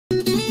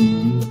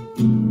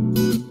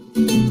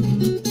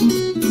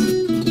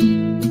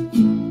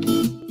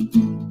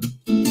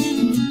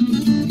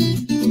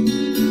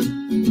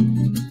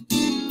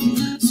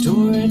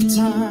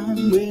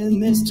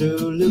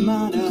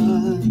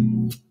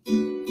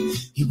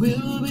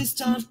will be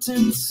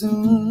starting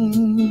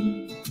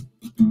soon.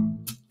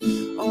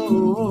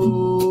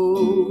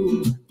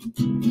 Oh,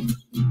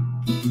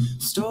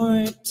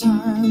 story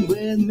time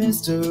with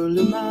Mr.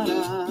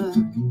 Lumada,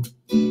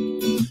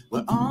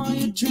 where all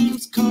your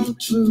dreams come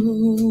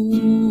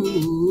true.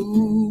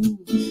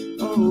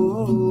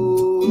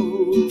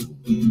 Oh,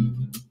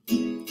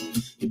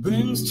 he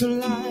brings to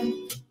life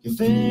your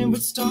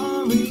favorite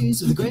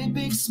stories with a great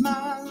big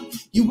smile.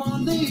 You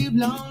won't leave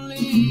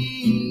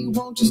lonely,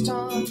 won't you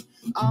start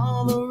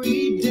all the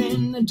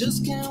reading? I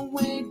just can't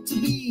wait to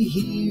be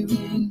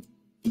hearing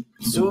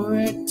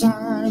story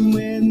time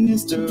with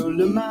Mr.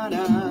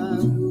 Lumada.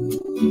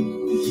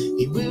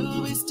 He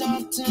will be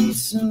starting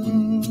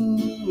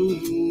soon.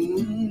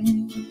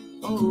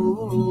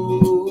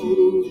 Oh,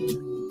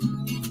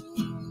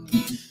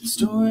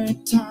 story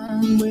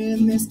time with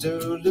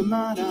Mr.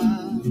 Lumada,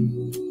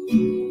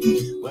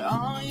 where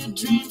all your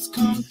dreams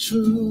come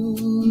true.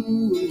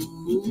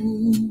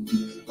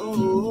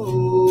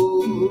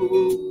 Oh,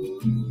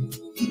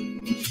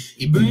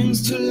 he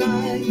brings to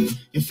life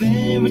your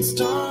favorite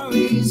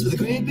stories with a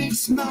great big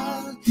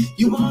smile.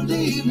 You won't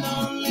leave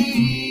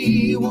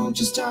lonely, won't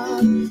you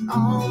start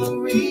all the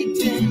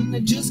reading? I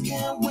just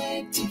can't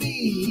wait to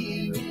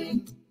be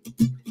hearing.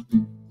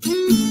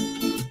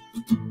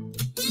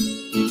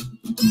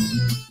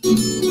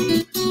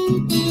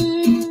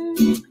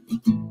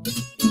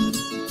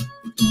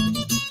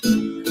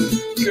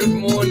 Good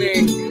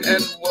morning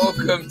and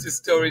welcome to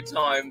Story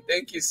Time.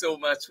 Thank you so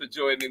much for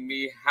joining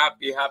me.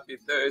 Happy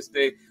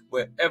Thursday.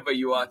 Wherever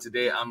you are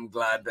today, I'm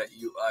glad that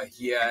you are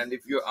here. And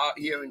if you're out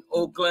here in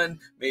Oakland,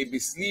 maybe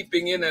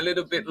sleeping in a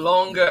little bit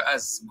longer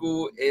as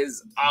school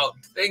is out,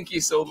 thank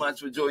you so much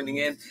for joining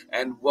in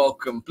and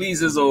welcome.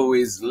 Please, as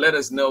always, let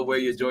us know where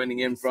you're joining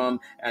in from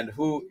and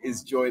who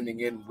is joining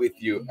in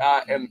with you.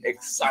 I am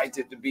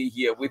excited to be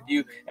here with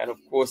you. And of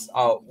course,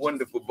 our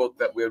wonderful book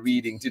that we're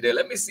reading today.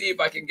 Let me see if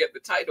I can get the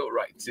title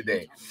right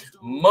today.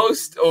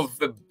 Most of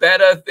the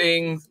better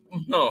things.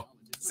 No,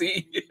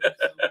 see?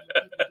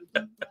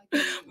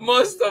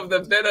 Most of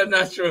the better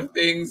natural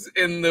things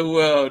in the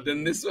world.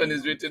 And this one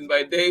is written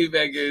by Dave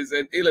Eggers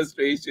and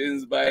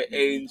illustrations by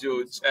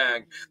Angel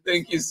Chang.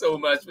 Thank you so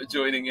much for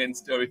joining in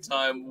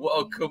Storytime.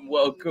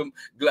 Welcome.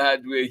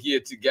 Glad we're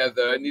here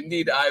together. And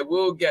indeed, I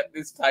will get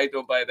this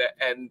title by the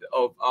end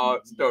of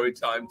our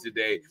Storytime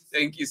today.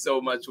 Thank you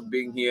so much for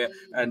being here.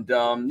 And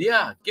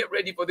get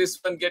ready for this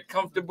one. Get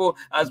comfortable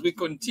as we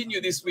continue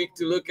this week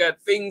to look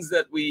at things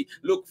that we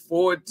look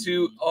forward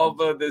to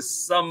over the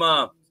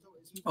summer.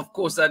 Of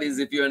course, that is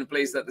if you're in a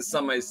place that the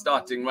summer is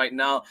starting right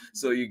now,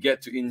 so you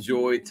get to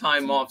enjoy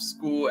time off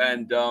school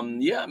and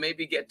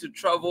maybe get to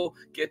travel,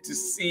 get to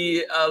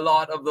see a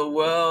lot of the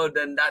world,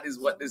 and that is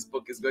what this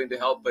book is going to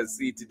help us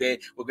see today.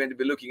 We're going to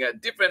be looking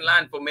at different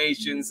land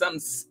formations, some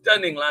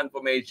stunning land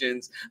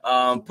formations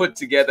put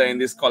together in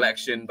this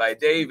collection by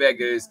Dave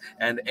Eggers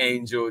and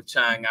Angel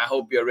Chang. I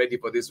hope you're ready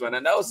for this one.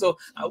 And also,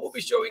 I will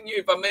be showing you,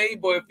 if I'm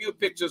able, a few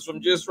pictures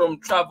from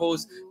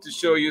travels to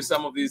show you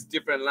some of these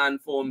different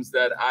landforms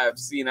that I have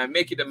seen. I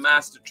make it a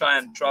must to try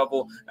and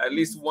travel at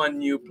least one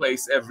new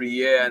place every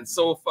year, and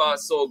so far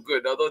so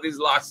good. Although these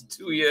last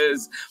 2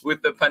 years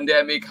with the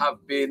pandemic have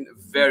been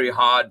very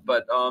hard,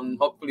 but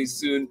hopefully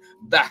soon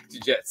back to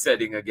jet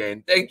setting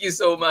again. Thank you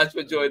so much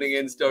for joining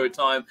in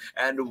Storytime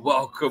and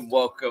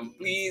welcome.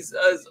 Please,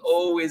 as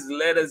always,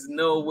 let us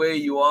know where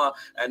you are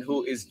and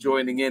who is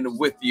joining in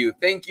with you.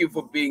 Thank you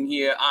for being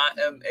here. I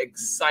am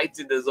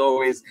excited as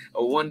always.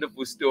 A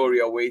wonderful story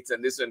awaits,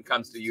 and this one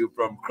comes to you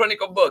from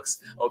Chronicle Books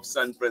of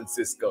San Francisco.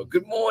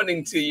 Good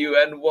morning to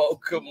you and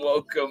welcome.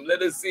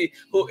 Let us see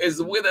who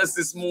is with us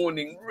this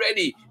morning,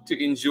 ready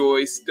to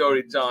enjoy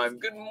story time.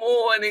 Good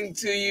morning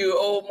to you.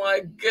 Oh my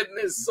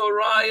goodness,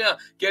 Soraya,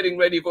 getting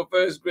ready for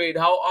first grade.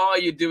 How are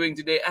you doing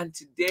today? And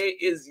today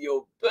is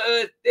your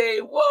birthday.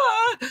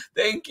 What?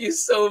 Thank you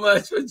so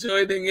much for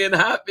joining in.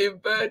 Happy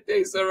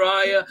birthday,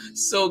 Soraya.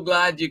 So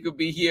glad you could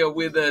be here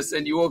with us,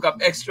 and you woke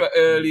up extra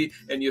early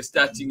and you're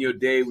starting your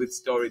day with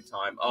story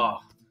time.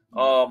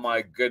 Oh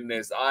my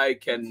goodness, I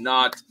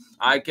cannot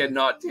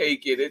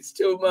take it. It's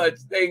too much.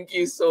 Thank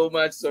you so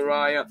much,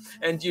 Soraya.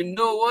 And you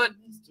know what?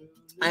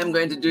 I'm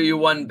going to do you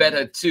one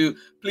better too.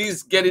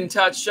 Please get in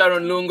touch,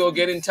 Sharon Lungo,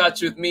 get in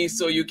touch with me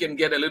so you can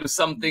get a little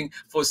something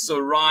for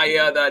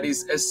Soraya that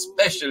is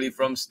especially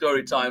from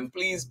Storytime.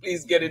 Please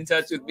get in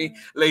touch with me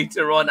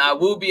later on. I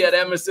will be at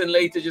Emerson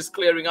later, just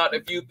clearing out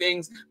a few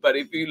things. But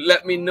if you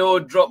let me know,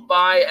 drop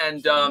by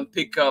and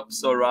pick up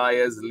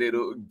Soraya's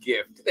little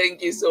gift.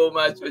 Thank you so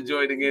much for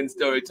joining in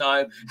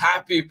Storytime.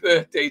 Happy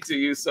birthday to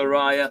you,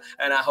 Soraya.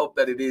 And I hope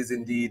that it is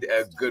indeed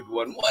a good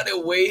one. What a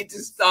way to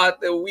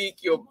start the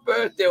week, your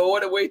birthday. Or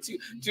what a way to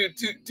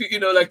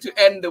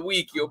end end the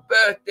week, your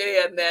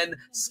birthday, and then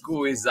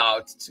school is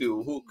out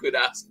too. Who could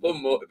ask for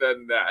more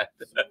than that?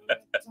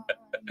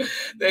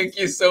 Thank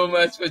you so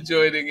much for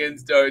joining in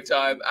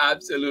Storytime.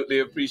 Absolutely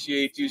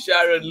appreciate you.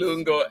 Sharon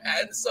Lungo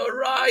and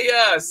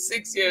Soraya,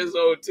 6 years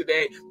old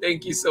today.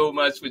 Thank you so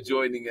much for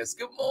joining us.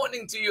 Good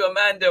morning to you,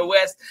 Amanda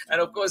West,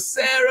 and of course,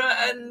 Sarah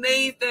and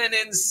Nathan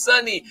in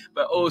sunny,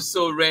 but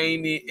also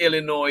rainy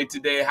Illinois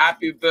today.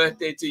 Happy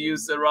birthday to you,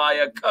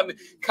 Soraya.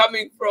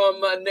 Coming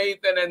from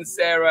Nathan and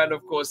Sarah, and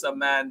of course,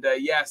 Amanda.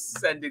 Yes,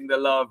 sending the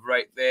love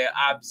right there.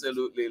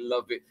 Absolutely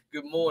love it.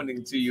 Good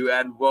morning to you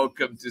and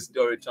welcome to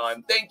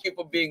Storytime. Thank you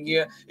for being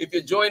here. If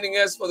you're joining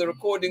us for the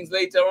recordings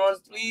later on,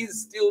 please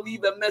still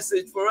leave a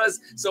message for us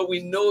so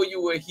we know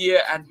you were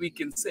here and we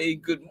can say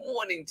good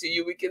morning to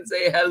you. We can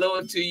say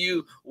hello to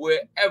you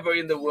wherever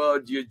in the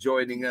world you're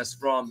joining us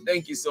from.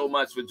 Thank you so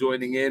much for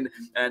joining in,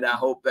 and I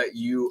hope that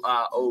you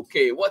are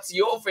okay. What's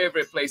your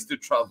favorite place to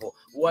travel?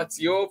 What's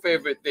your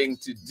favorite thing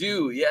to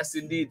do? Yes,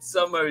 indeed,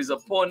 summer is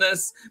upon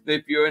us.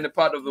 If you're in a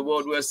part of the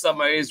world where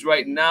summer is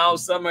right now,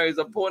 summer is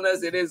upon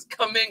us. It is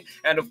coming,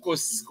 and of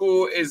course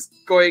school is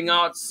going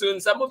out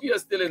soon. Some of you are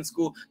still in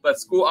school, but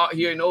school out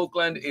here in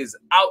Oakland is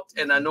out,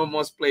 and I know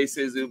most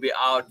places will be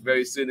out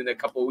very soon in a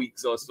couple of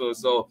weeks or so.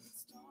 So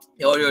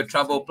all your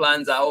travel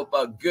plans, I hope,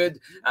 are good.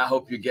 I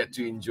hope you get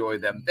to enjoy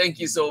them. Thank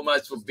you so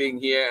much for being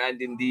here,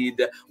 and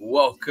indeed,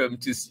 welcome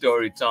to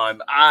Storytime.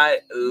 I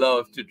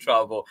love to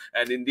travel,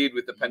 and indeed,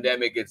 with the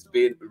pandemic, it's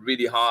been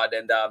really hard.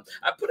 And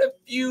I put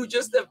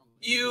just a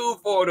few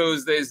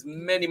photos. There's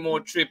many more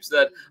trips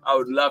that I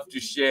would love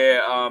to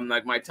share,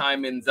 like my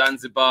time in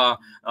Zanzibar,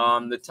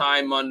 the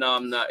time on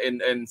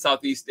in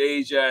Southeast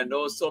Asia, and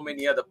also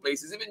many other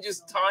places, even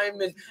just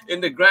time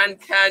in the Grand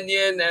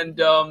Canyon,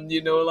 and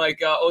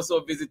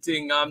also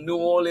visiting New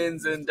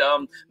Orleans and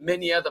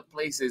many other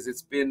places.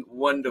 It's been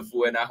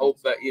wonderful, and I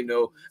hope that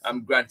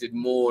I'm granted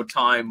more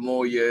time,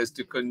 more years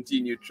to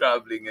continue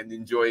traveling and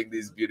enjoying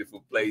these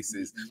beautiful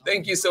places.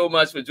 Thank you so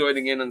much for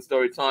joining in on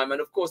Storytime, and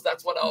of course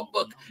that's what our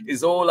book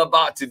is all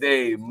about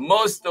today.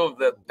 Most of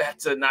the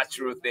better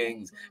natural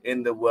things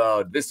in the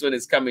world. This one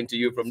is coming to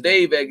you from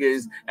Dave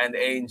Eggers and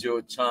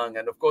Angel Chang,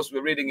 and of course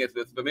we're reading it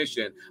with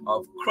permission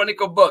of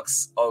Chronicle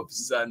Books of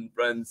San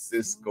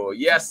Francisco.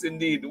 Yes,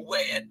 indeed.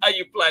 Where are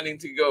you planning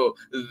to go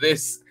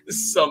this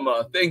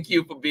summer? Thank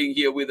you for being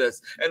here with us,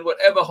 and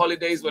whatever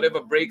holidays, whatever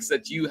breaks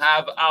that you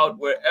have out,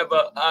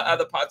 wherever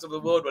other parts of the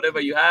world,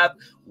 whatever you have,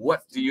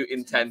 what do you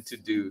intend to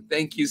do?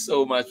 Thank you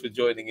so much for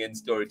joining in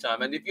Storytime.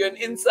 And if you're an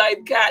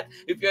inside cat,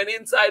 if you're an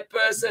inside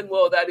person,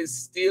 well, that is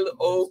still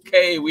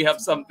okay. We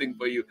have something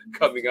for you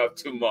coming up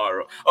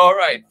tomorrow. All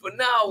right, for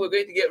now, we're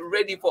going to get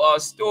ready for our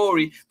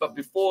story, but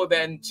before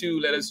then too,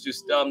 let us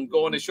just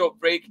go on a short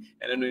break,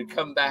 and then when we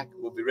come back,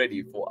 we'll be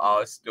ready for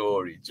our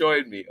story.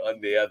 Join me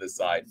on the other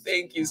side.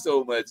 Thank you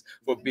so much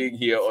for being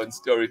here on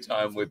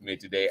Storytime with me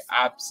today.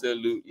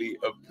 Absolutely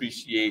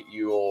appreciate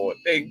you all.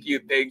 Thank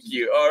you.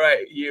 All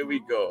right, here we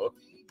go.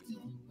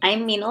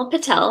 I'm Meenal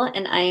Patel,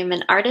 and I am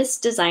an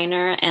artist,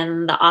 designer,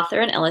 and the author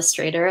and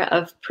illustrator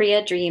of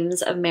Priya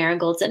Dreams of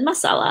Marigolds and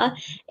Masala,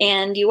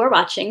 and you are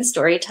watching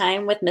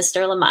Storytime with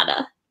Mr.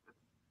 Lamada.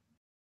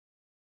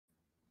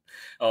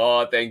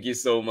 Oh, thank you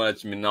so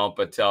much, Meenal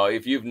Patel.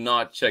 If you've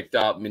not checked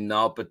out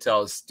Meenal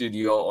Patel's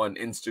studio on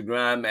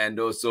Instagram and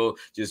also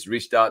just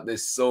reached out,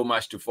 there's so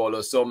much to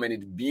follow, so many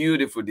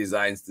beautiful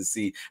designs to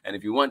see. And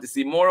if you want to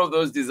see more of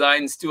those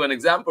designs too, an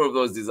example of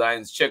those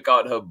designs, check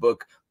out her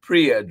book,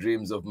 Priya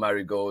Dreams of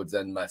Marigolds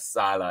and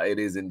Masala. It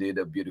is indeed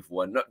a beautiful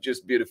one. Not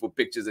just beautiful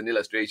pictures and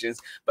illustrations,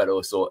 but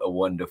also a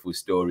wonderful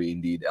story,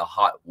 indeed, a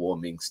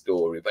heartwarming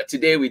story. But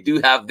today we do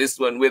have this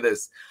one with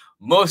us.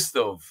 Most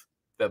of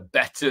the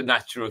better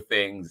natural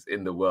things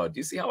in the world. Do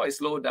you see how I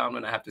slow down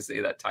when I have to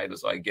say that title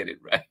so I get it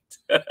right?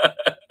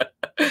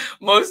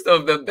 Most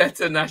of the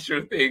better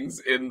natural things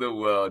in the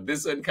world.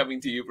 This one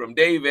coming to you from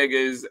Dave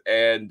Eggers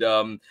and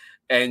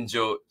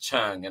Angel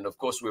Chang. And of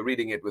course, we're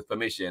reading it with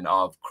permission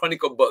of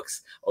Chronicle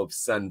Books of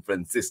San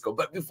Francisco.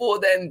 But before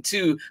then,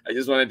 too, I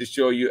just wanted to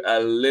show you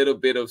a little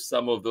bit of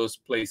some of those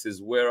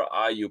places. Where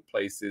are you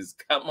places?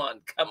 Come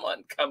on.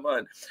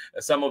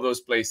 Some of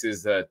those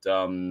places that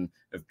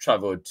I've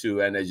traveled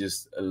to, and I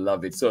just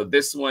love it. So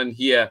this one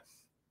here,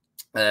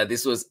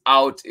 this was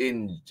out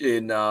in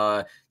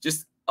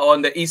just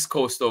on the east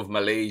coast of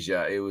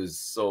Malaysia. It was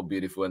so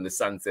beautiful, and the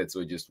sunsets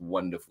were just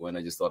wonderful, and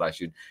I just thought I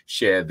should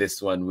share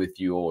this one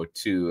with you all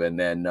too. And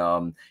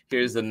then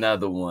here's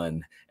another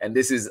one, and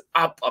this is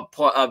up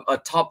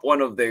atop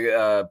one of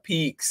the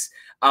peaks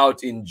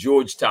out in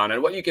Georgetown,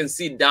 and what you can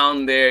see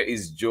down there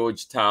is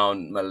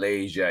Georgetown,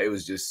 Malaysia. It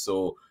was just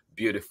so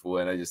beautiful,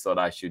 and I just thought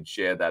I should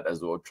share that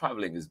as well.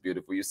 Traveling is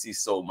beautiful. You see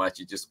so much.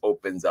 It just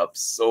opens up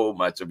so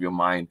much of your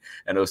mind,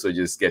 and also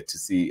just get to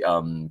see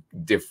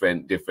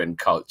different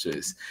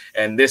cultures.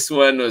 And this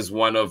one was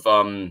one of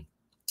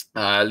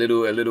a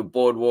little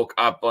boardwalk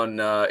up on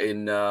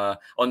on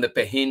the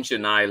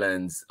Pahingyan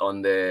Islands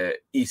on the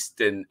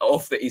eastern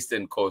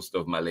coast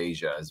of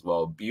Malaysia as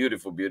well.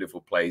 Beautiful,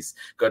 beautiful place.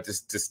 Got to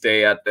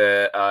stay at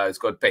the it's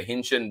called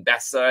Pahingyan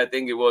Bessa, I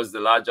think it was, the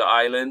larger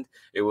island.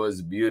 It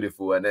was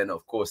beautiful. And then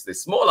of course the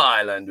smaller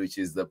island, which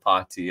is the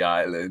Party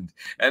Island.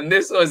 And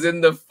this was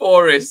in the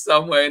forest,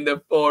 somewhere in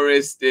the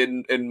forest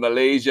in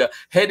Malaysia,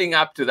 heading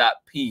up to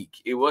that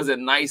peak. It was a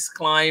nice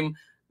climb.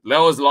 There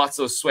was lots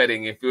of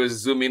sweating. If you was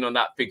zoom in on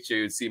that picture,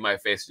 you'd see my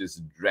face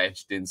just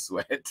drenched in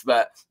sweat.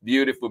 But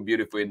beautiful,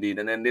 beautiful indeed.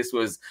 And then this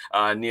was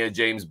near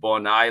James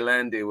Bond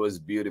Island. It was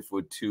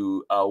beautiful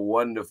too.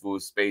 Wonderful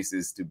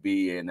spaces to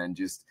be in, and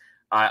just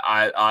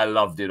I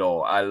loved it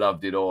all. I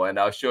loved it all. And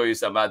I'll show you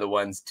some other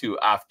ones too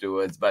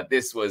afterwards. But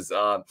this was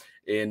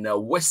in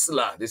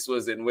Whistler. This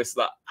was in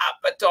Whistler, up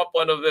atop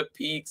one of the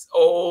peaks,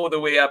 all the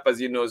way up.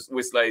 As you know,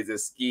 Whistler is a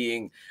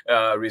skiing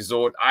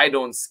resort. I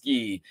don't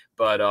ski,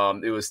 but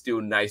it was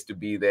still nice to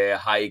be there,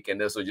 hike,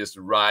 and also just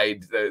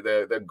ride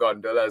the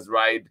gondolas,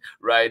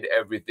 ride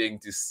everything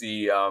to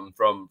see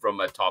from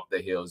atop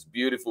the hills.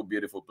 Beautiful,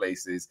 beautiful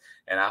places,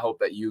 and I hope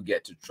that you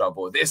get to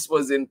travel. This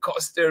was in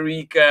Costa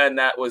Rica, and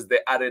that was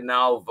the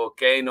Arenal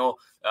volcano.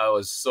 It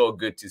was so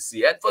good to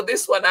see. And for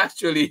this one,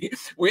 actually,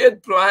 we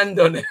had planned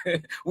on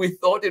it. We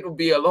thought it would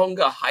be a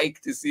longer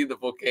hike to see the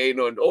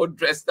volcano and all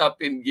dressed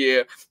up in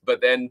gear, but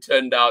then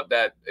turned out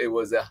that it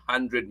was a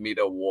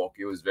 100-meter walk.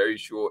 It was very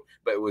short,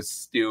 but it was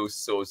still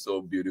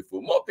so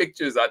beautiful. More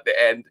pictures at the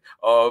end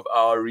of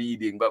our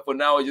reading, but for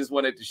now I just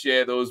wanted to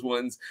share those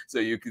ones so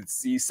you could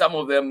see some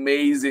of the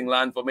amazing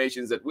land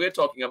formations that we're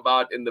talking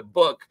about in the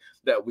book,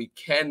 that we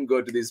can go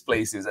to these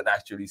places and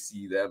actually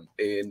see them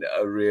in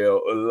a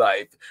real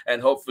life. And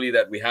hopefully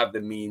that we have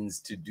the means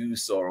to do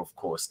so, of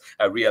course.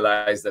 I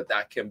realize that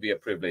that can be a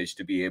privilege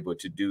to be able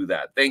to do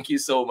that. Thank you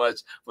so much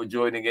for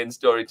joining in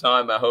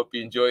Storytime. I hope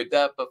you enjoyed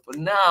that. But for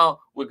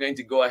now, we're going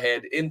to go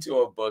ahead into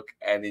our book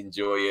and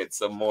enjoy it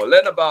some more.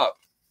 Learn about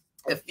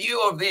a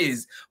few of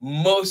these,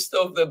 most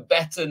of the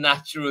better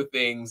natural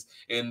things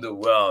in the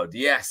world.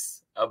 Yes,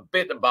 a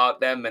bit about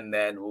them, and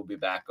then we'll be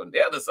back on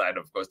the other side,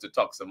 of course, to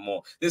talk some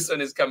more. This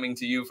one is coming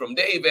to you from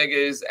Dave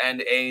Eggers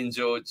and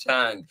Angel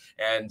Chang,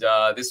 and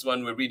this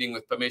one we're reading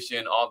with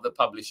permission of the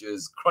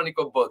publishers,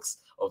 Chronicle Books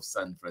of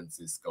San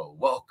Francisco.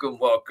 Welcome,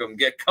 welcome.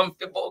 Get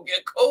comfortable,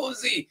 get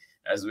cozy,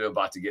 as we're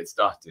about to get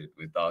started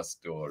with our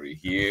story.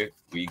 Here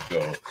we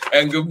go.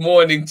 And good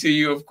morning to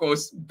you, of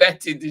course,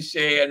 Betty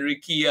Deshay and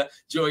Rikia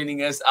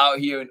joining us out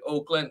here in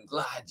Oakland.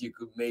 Glad you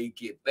could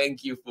make it.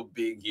 Thank you for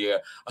being here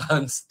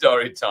on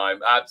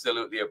Storytime.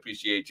 Absolutely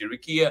appreciate you.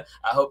 Rikia,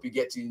 I hope you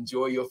get to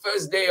enjoy your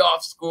first day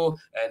off school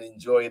and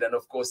enjoy it. And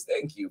of course,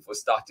 thank you for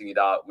starting it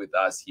out with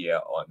us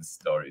here on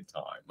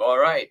Storytime. All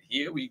right,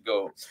 here we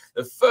go.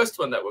 The first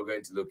one that we're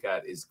going to look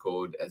at is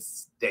called a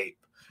step.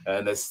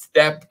 And a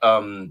step,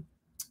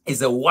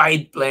 is a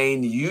wide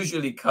plain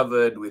usually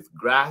covered with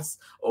grass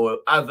or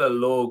other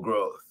low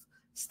growth.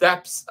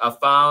 Steppes are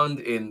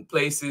found in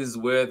places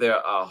where there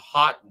are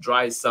hot,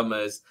 dry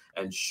summers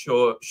and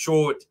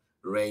short,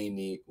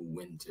 rainy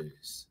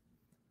winters.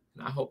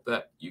 And I hope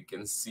that you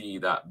can see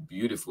that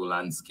beautiful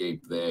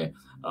landscape there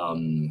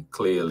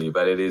clearly,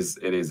 but it is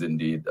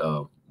indeed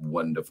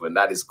wonderful, and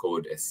that is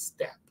called a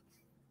steppe.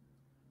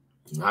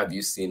 Have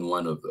you seen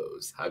one of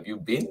those? Have you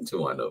been to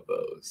one of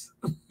those?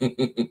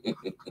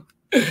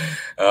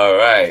 All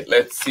right,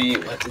 let's see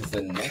what is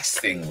the next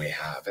thing we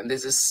have. And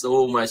there's just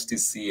so much to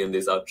see in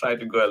this. I'll try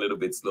to go a little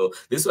bit slow.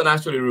 This one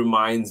actually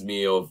reminds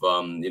me of,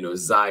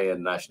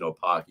 Zion National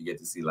Park. You get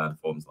to see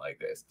landforms like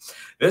this.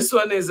 This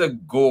one is a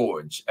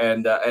gorge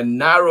and a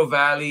narrow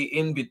valley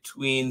in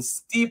between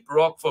steep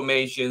rock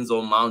formations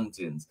or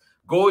mountains.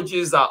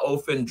 Gorges are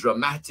often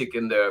dramatic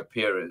in their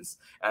appearance,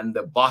 and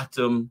the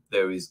bottom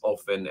there is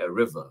often a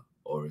river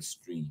or a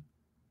stream.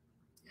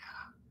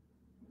 Yeah,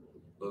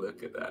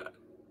 look at that.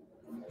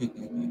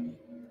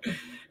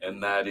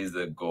 And that is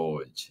a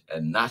gorge,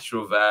 a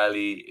natural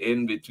valley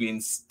in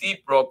between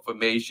steep rock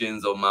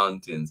formations or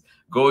mountains.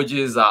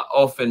 Gorges are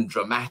often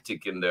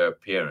dramatic in their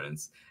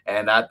appearance,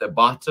 and at the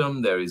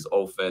bottom there is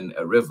often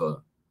a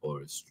river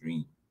or a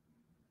stream.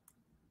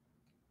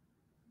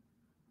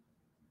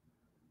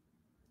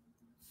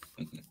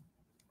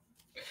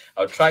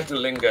 I'll try to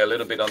linger a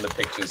little bit on the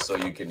pictures so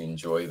you can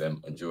enjoy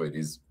them, enjoy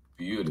these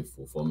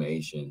beautiful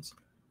formations.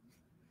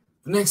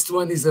 The next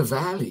one is a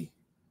valley.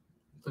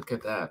 Look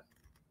at that.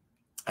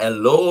 A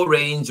low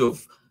range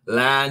of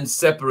land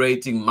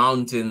separating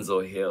mountains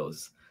or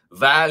hills.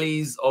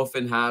 Valleys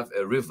often have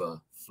a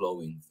river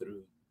flowing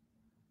through.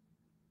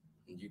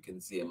 And you can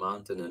see a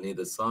mountain on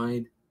either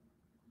side,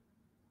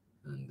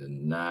 and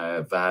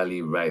the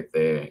valley right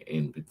there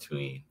in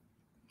between.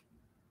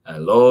 A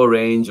low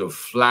range of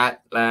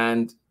flat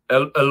land,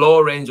 a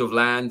low range of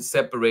land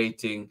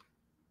separating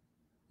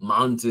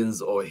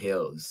mountains or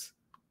hills.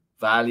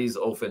 Valleys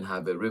often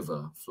have a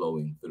river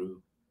flowing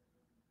through.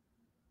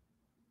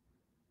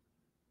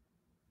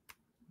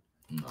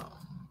 Oh,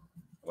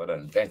 what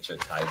an adventure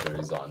Tiger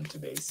is on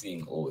today,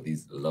 seeing all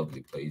these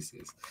lovely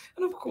places.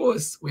 And of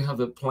course, we have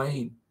a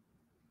plain.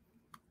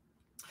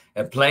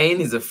 A plain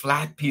is a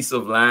flat piece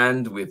of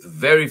land with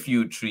very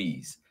few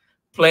trees.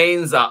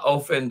 Plains are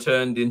often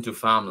turned into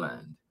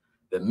farmland.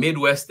 The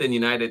Midwestern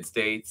United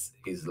States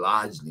is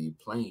largely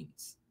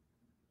plains.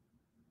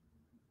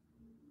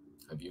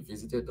 Have you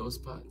visited those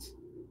parts?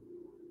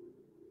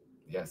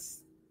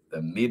 Yes,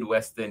 the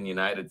Midwestern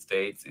United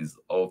States is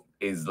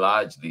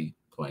largely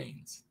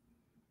plains.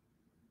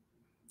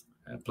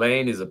 A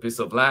plain is a piece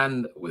of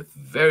land with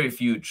very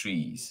few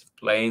trees.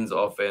 Plains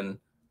often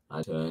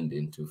are turned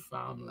into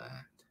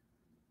farmland.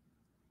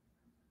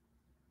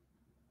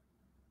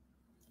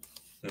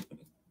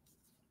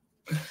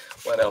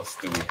 What else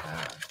do we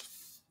have?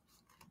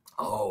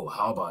 Oh,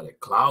 how about a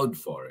cloud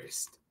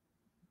forest?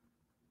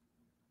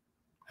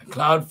 A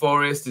cloud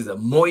forest is a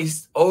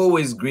moist,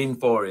 always green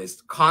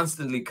forest,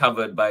 constantly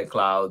covered by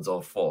clouds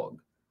or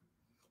fog.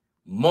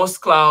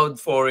 Most cloud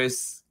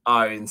forests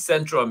are in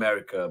Central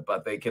America,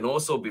 but they can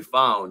also be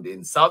found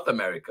in South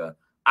America,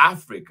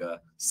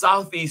 Africa,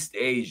 Southeast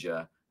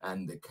Asia,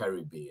 and the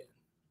Caribbean.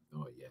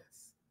 Oh,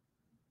 yes.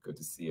 Good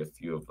to see a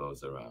few of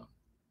those around.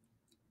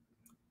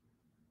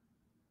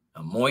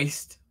 A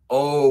moist,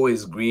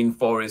 always green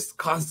forest,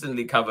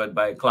 constantly covered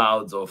by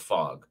clouds or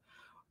fog.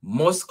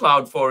 Most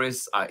cloud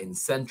forests are in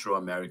Central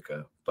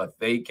America, but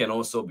they can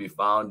also be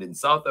found in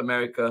South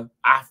America,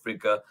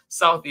 Africa,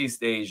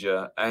 Southeast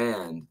Asia,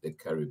 and the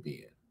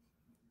Caribbean.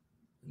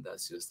 And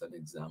that's just an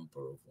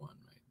example of one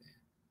right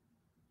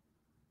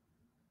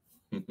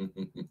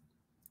there.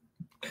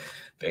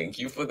 Thank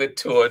you for the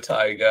tour,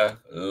 Tiger.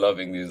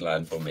 Loving these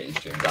land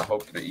formations. I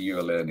hope that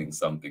you're learning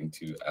something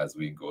too as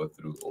we go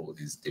through all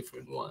these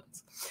different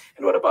ones.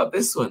 And what about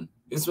this one?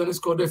 This one is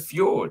called a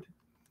fjord.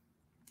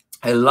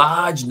 A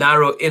large,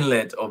 narrow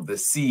inlet of the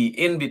sea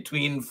in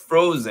between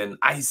frozen,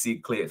 icy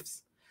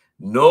cliffs.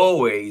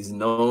 Norway is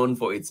known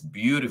for its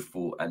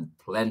beautiful and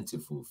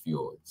plentiful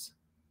fjords.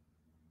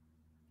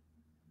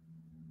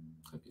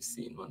 Have you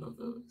seen one of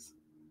those?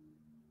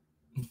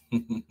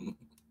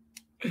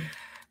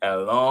 A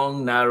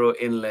long, narrow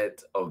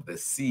inlet of the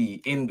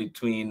sea in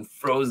between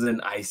frozen,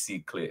 icy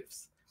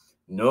cliffs.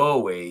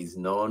 Norway is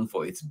known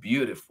for its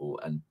beautiful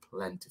and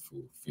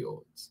plentiful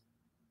fjords.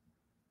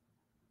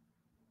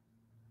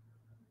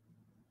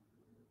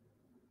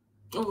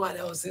 What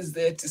else is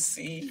there to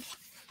see?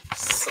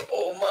 So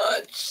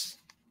much.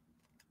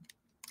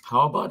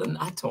 How about an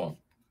atoll?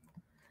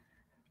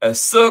 A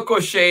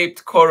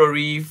circle-shaped coral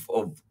reef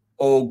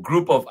or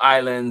group of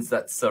islands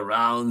that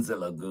surrounds a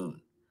lagoon.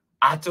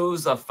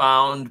 Atolls are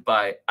formed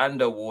by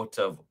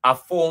underwater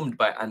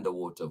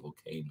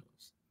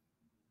volcanoes.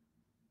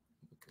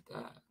 Look at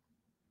that.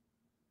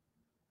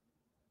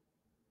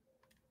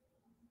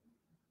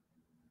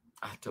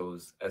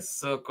 Atolls,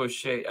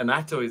 an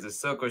atoll is a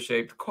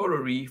circle-shaped coral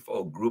reef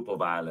or group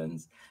of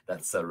islands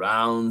that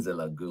surrounds a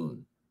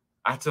lagoon.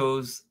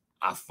 Atolls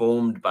are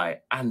formed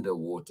by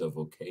underwater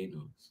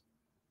volcanoes.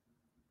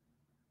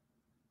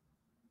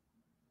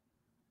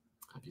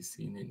 Have you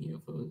seen any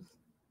of those?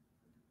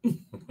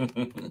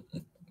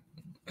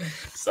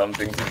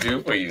 Something to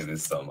do for you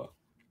this summer.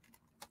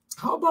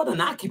 How about an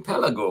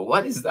archipelago?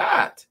 What is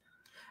that?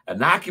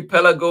 An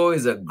archipelago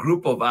is a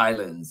group of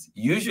islands.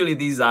 Usually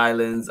these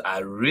islands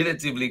are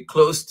relatively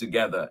close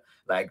together,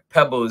 like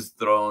pebbles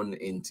thrown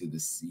into the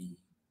sea.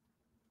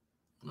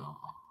 Oh,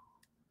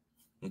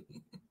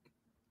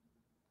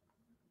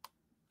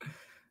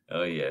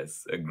 oh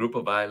yes, a group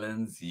of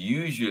islands.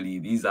 Usually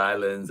these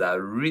islands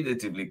are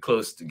relatively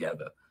close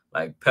together,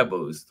 like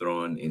pebbles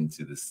thrown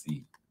into the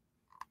sea.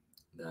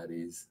 That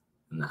is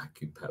an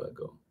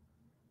archipelago.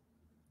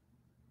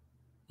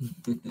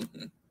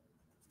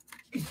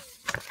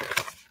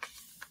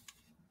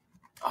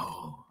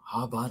 Oh,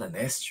 how about an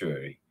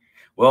estuary?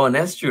 Well, an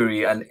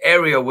estuary, an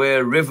area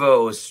where a river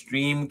or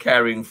stream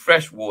carrying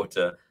fresh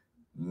water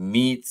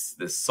meets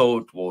the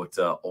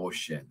saltwater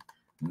ocean.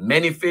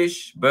 Many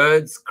fish,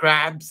 birds,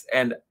 crabs,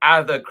 and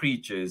other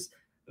creatures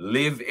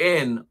live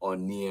in or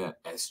near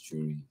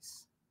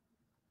estuaries.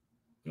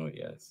 Oh,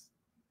 yes.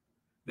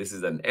 This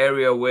is an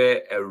area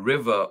where a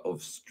river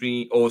of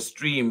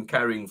stream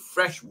carrying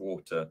fresh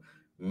water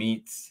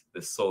meets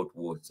the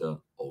saltwater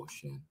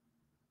ocean.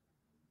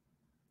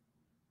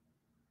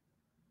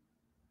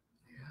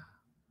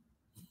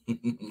 Yeah.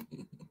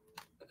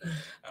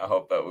 I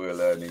hope that we're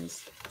learning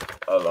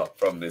a lot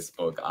from this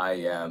book. I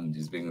am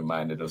just being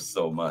reminded of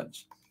so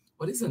much.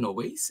 What is an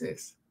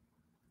oasis?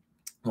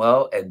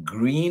 Well, a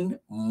green,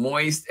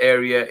 moist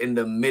area in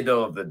the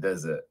middle of the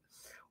desert.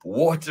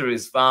 Water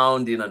is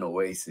found in an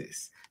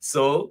oasis,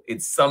 so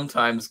it's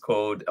sometimes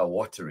called a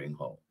watering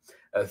hole.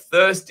 A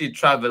thirsty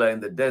traveler in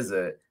the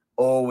desert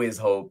always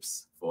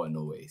hopes for an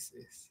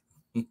oasis.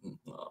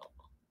 Oh.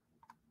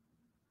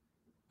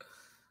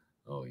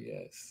 Oh,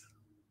 yes.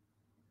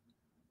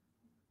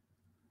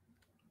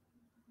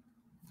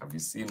 Have you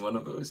seen one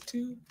of those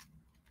too?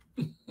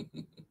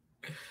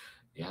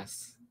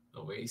 Yes,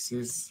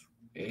 oasis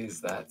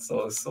is that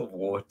source of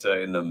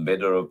water in the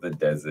middle of the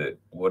desert.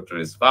 Water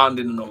is found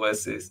in an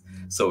oasis,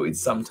 so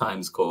it's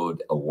sometimes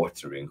called a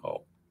watering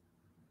hole.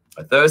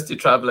 A thirsty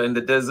traveler in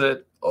the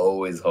desert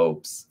always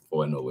hopes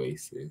for an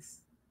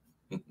oasis.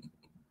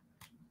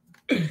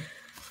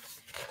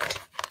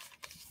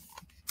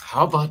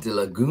 How about the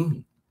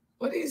lagoon?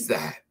 What is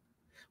that?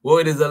 Well,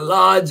 it is a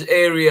large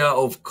area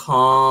of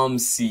calm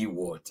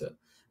seawater.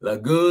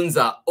 Lagoons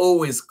are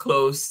always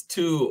close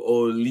to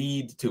or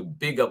lead to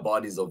bigger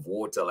bodies of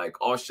water like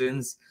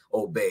oceans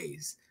or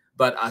bays,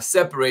 but are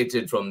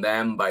separated from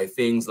them by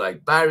things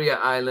like barrier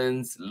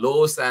islands,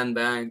 low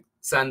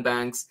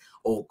sandbanks,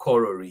 or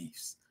coral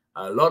reefs.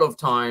 A lot of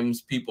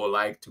times people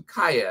like to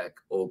kayak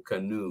or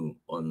canoe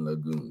on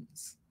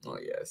lagoons. Oh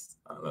yes,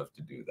 I love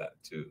to do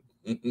that too.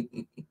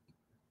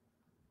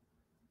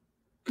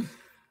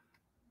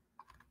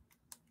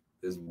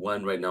 There's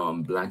one right now,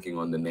 I'm blanking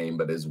on the name,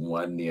 but there's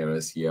one near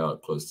us here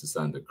close to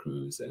Santa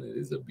Cruz, and it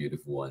is a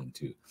beautiful one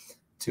to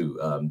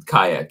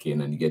kayak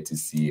in, and you get to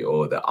see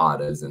all the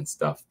otters and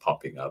stuff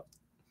popping up.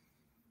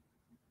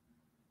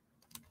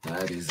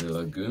 That is a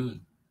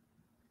lagoon.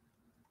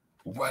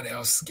 What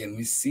else can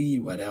we see?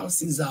 What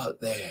else is out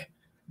there?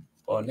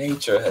 Well,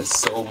 nature has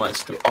so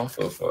much to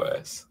offer for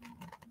us.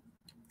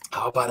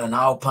 How about an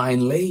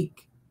alpine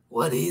lake?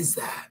 What is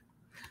that?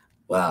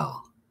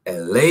 Well, a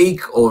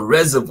lake or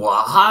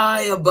reservoir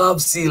high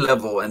above sea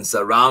level and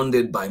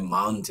surrounded by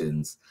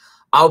mountains.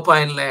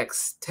 Alpine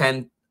lakes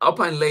tend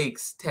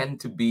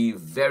to be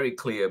very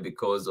clear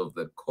because of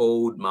the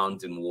cold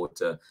mountain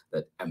water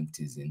that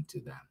empties into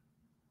them.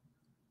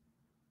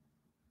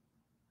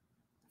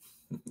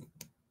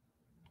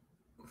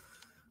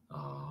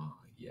 Oh,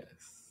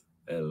 yes.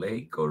 A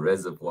lake or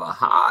reservoir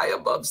high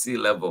above sea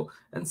level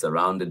and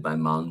surrounded by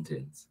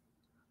mountains.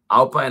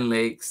 Alpine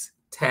lakes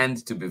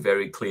tend to be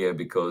very clear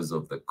because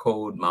of the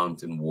cold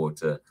mountain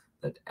water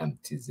that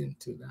empties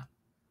into them.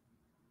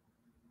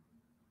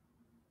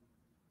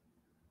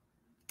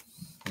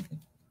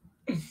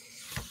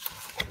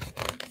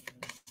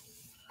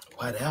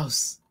 What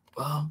else?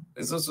 Well,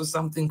 there's also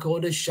something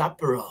called a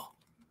chaparral.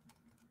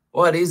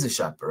 What is a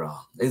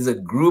chaparral? It's a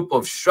group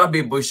of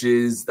shrubby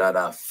bushes that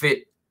are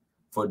fit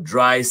for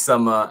dry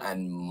summer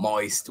and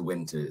moist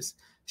winters.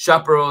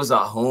 Chaparrals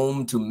are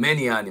home to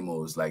many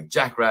animals like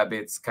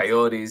jackrabbits,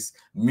 coyotes,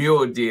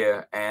 mule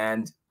deer,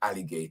 and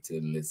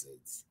alligator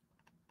lizards.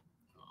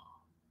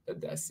 Oh,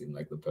 that does seem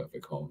like the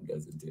perfect home,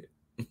 doesn't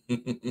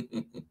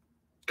it?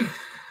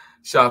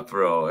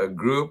 Chaparral, a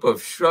group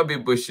of shrubby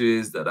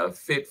bushes that are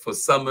fit for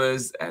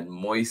summers and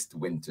moist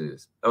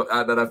winters,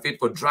 that are fit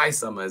for dry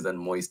summers and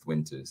moist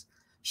winters.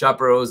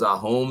 Chaparrals are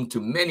home to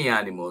many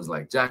animals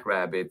like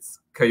jackrabbits,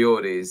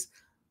 coyotes,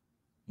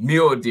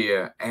 mule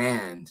deer,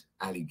 and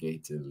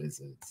alligator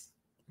lizards,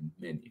 and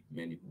many,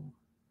 many more.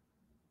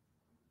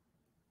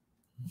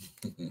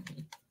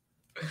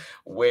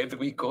 Where do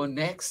we go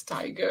next,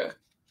 Tiger?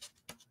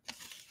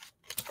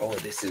 Oh,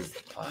 this is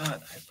the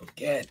part I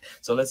forget.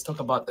 So let's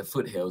talk about the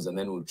foothills, and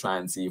then we'll try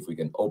and see if we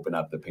can open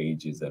up the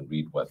pages and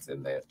read what's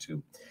in there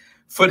too.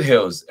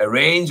 Foothills, a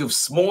range of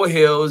small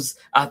hills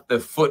at the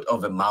foot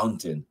of a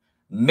mountain.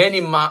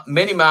 Many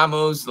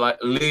mammals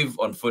live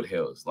on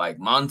foothills, like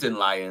mountain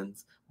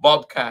lions,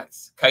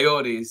 bobcats,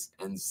 coyotes,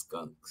 and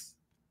skunks.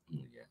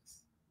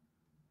 Yes.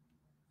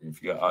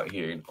 If you're out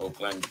here in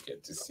Oakland, you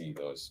get to see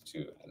those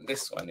too. And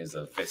this one is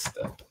a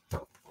vista.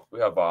 We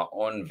have our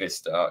own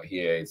vista out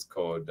here. It's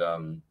called,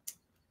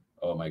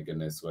 oh my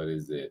goodness, what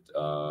is it?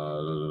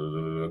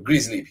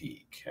 Grizzly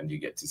Peak. And you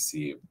get to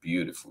see a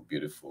beautiful,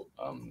 beautiful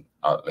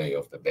outlay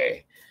of the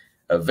bay.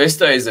 A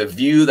vista is a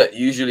view that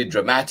usually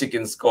dramatic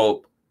in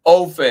scope.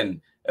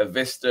 Often, a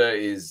vista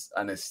is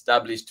an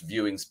established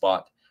viewing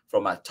spot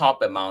from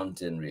atop a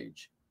mountain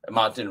ridge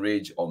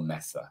or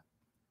mesa.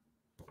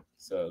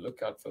 So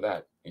look out for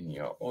that in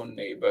your own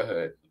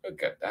neighborhood.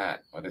 Look at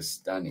that. What a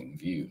stunning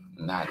view.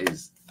 And that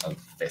is a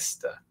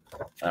vista.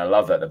 And I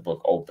love that the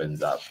book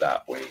opens up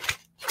that way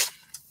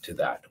to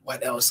that.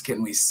 What else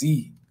can we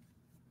see?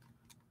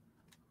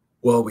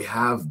 Well, we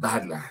have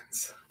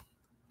Badlands,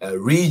 a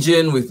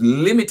region with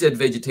limited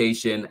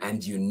vegetation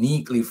and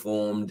uniquely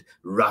formed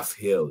rough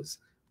hills.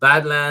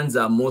 Badlands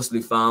are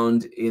mostly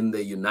found in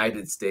the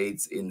United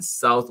States in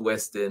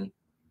southwestern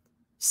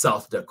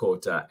South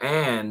Dakota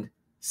and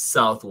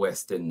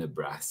southwestern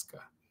Nebraska.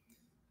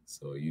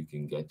 So you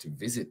can get to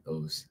visit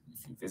those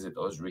if you visit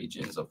those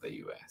regions of the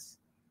US.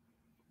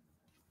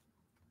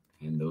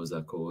 And those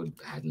are called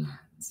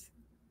Badlands.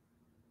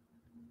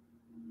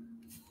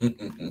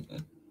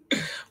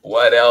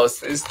 What else?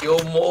 There's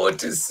still more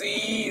to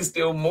see,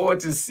 still more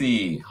to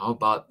see. How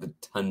about the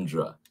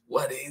tundra?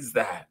 What is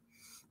that?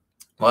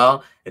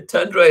 Well, a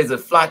tundra is a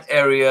flat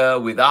area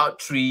without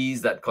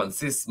trees that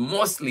consists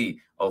mostly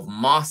of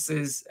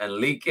mosses and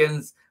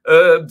lichens,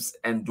 herbs,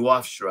 and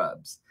dwarf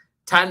shrubs.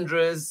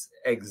 Tundras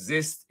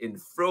exist in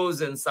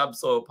frozen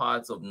subsoil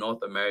parts of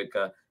North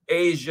America,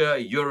 Asia,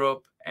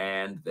 Europe,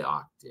 and the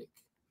Arctic.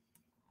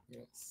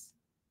 Yes.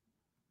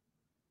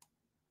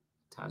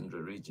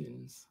 Tundra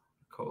regions,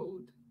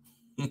 cold.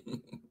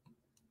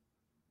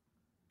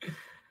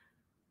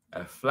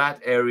 A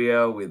flat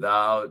area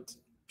without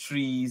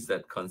trees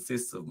that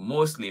consists of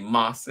mostly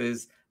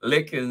mosses,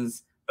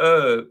 lichens,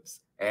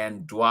 herbs,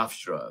 and dwarf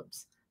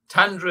shrubs.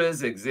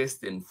 Tundras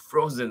exist in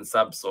frozen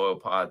subsoil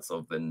parts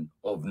of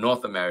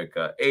North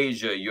America,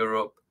 Asia,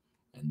 Europe,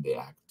 and the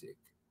Arctic.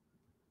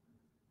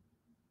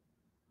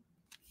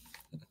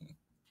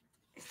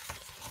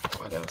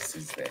 What else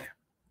is there?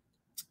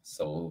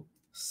 So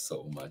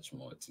much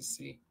more to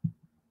see.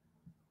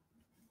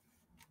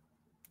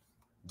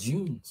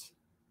 Dunes.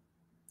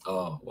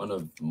 Oh, one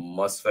of my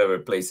most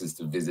favorite places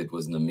to visit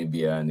was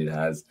Namibia, and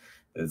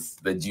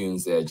the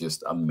dunes there are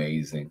just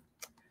amazing.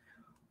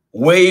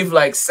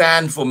 Wave-like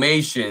sand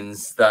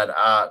formations that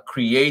are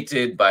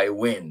created by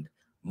wind.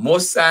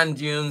 Most sand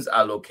dunes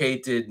are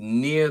located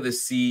near the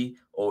sea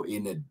or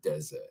in a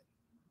desert.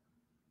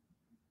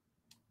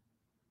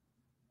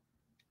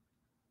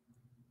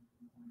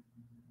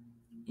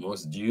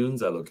 Most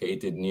dunes are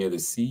located near the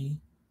sea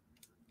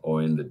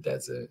or in the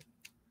desert.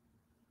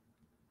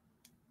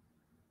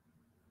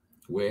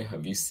 Where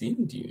have you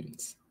seen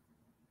dunes?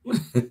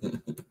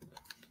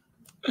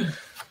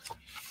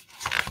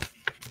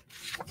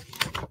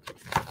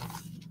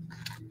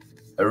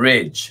 A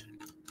ridge.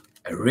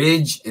 A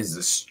ridge is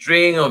a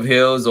string of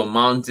hills or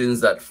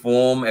mountains that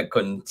form a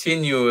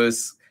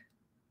continuous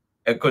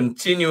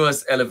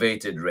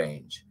elevated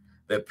range.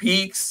 The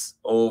peaks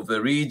of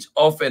the ridge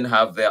often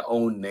have their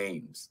own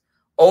names.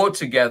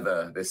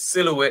 Altogether, the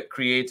silhouette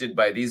created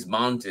by these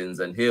mountains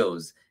and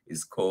hills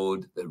is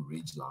called the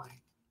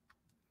ridgeline.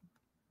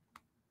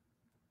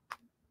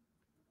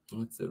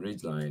 What's the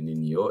ridgeline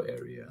in your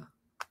area?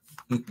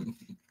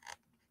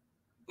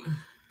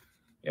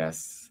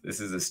 Yes, this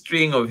is a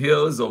string of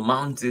hills or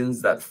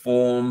mountains that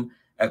form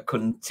a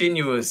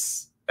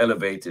continuous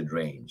elevated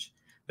range.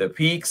 The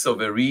peaks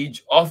of a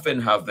ridge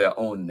often have their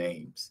own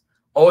names.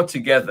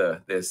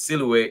 Altogether, the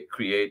silhouette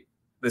created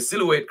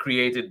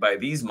by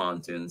these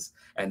mountains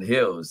and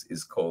hills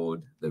is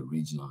called the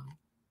ridgeline.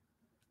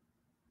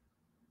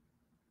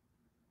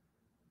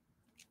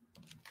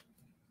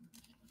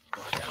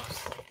 What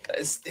else?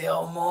 There's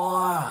still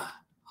more.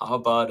 How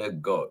about a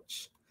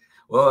gorge?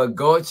 Well, a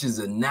gorge is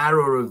a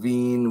narrow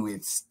ravine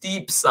with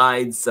steep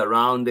sides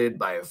surrounded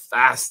by a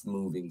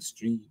fast-moving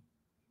stream.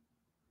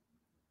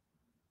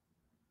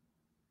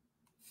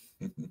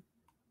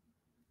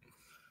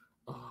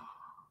 Oh,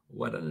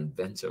 what an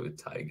adventure with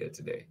Tiger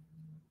today.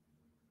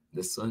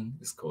 This one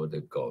is called a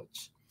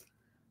gorge.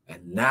 A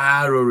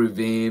narrow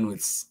ravine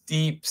with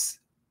steep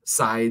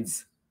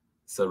sides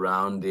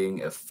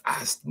surrounding a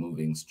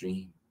fast-moving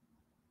stream.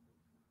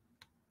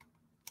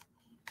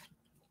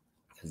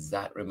 Does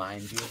that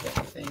remind you of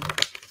anything?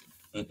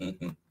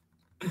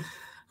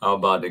 How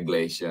about a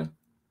glacier?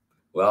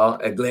 Well,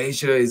 a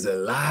glacier is a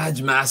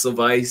large mass of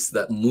ice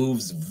that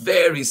moves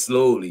very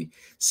slowly,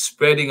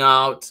 spreading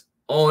out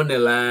on a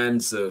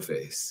land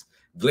surface.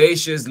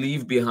 Glaciers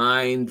leave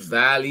behind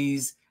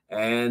valleys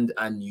and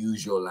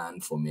unusual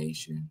land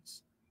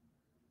formations.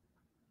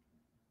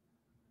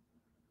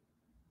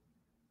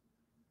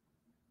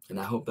 And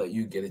I hope that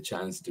you get a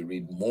chance to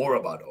read more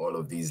about all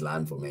of these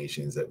land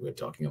formations that we're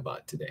talking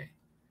about today.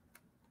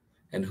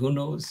 And who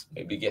knows,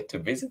 maybe get to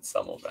visit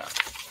some of them.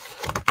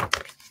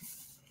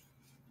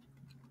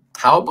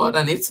 How about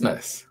an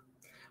isthmus?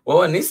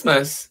 Well, an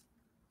isthmus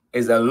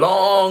is a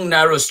long,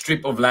 narrow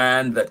strip of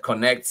land that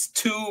connects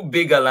two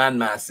bigger land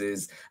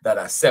masses that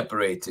are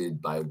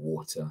separated by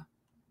water.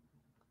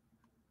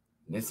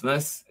 An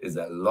isthmus is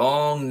a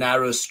long,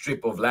 narrow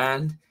strip of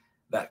land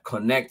that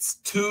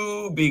connects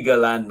two bigger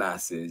land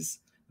masses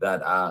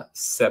that are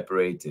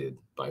separated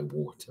by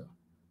water.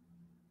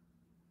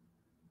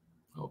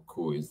 How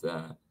cool is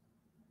that?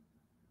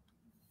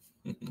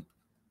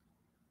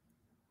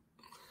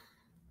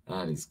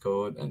 That is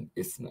called an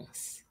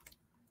isthmus.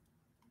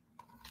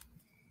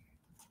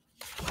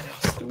 What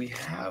else do we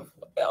have?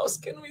 What else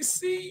can we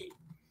see?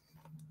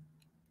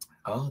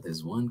 Oh,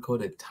 there's one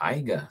called a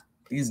taiga.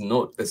 Please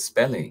note the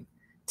spelling.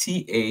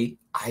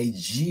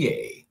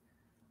 T-A-I-G-A.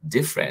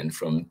 Different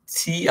from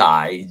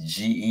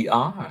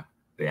T-I-G-E-R,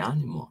 the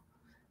animal.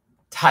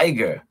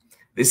 Tiger.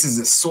 This is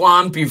a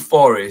swampy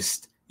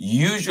forest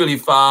usually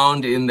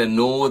found in the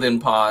northern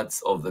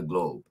parts of the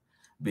globe,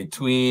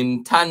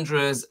 between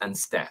tundras and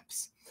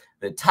steppes.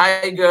 The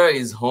taiga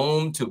is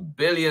home to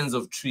billions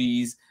of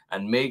trees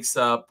and makes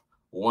up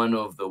one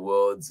of the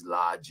world's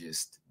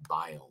largest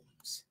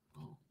biomes.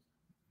 Oh.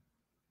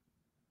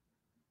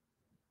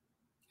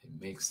 It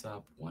makes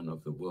up one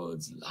of the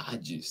world's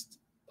largest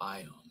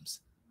biomes.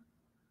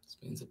 This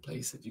means a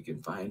place that you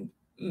can find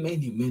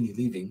many, many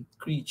living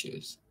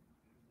creatures.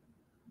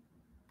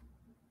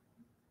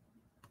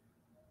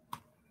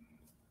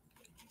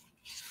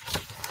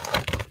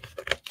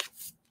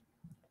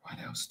 What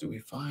else do we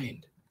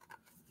find?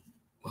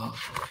 Well,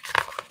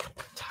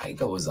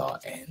 Tiger was our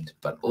end,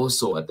 but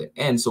also at the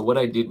end. So what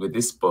I did with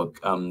this book,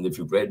 if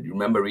you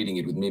remember reading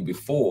it with me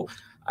before,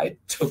 I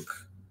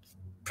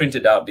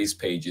printed out these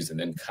pages and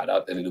then cut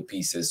out the little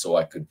pieces so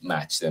I could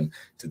match them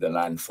to the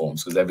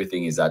landforms, because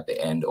everything is at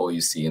the end. All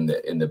you see in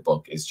the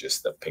book is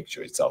just the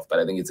picture itself. But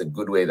I think it's a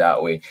good way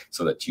that way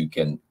so that you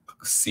can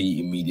see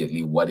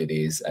immediately what it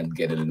is and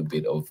get a little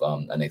bit of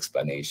an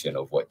explanation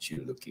of what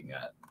you're looking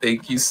at.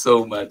 Thank you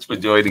so much for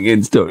joining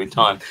in Story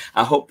Time.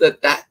 I hope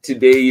that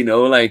today,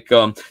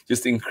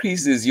 just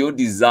increases your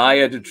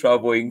desire to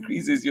travel,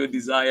 increases your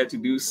desire to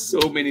do so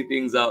many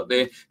things out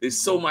there. There's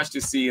so much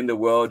to see in the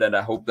world, and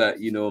I hope that,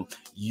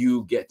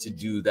 you get to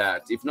do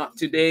that. If not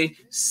today,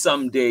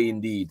 someday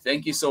indeed.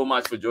 Thank you so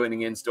much for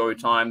joining in Story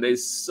Time.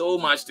 There's so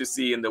much to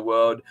see in the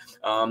world.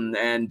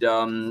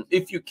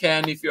 If you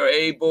can, if you're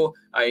able,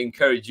 I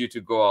encourage you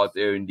to go out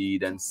there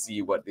indeed and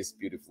see what this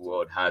beautiful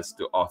world has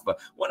to offer.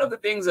 One of the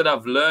things that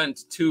I've learned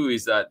too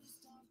is that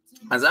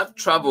as I've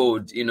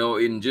traveled,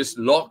 in just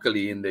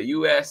locally in the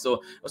US or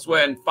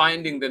elsewhere, and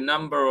finding the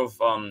number of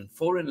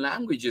foreign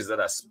languages that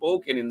are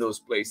spoken in those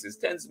places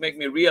tends to make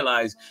me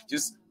realize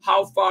just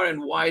how far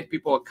and wide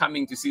people are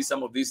coming to see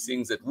some of these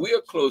things that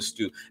we're close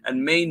to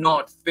and may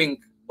not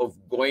think of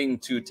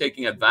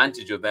taking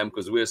advantage of them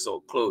because we're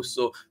so close.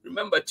 So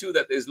remember too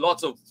that there's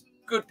lots of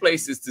good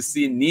places to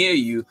see near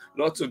you,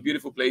 lots of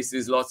beautiful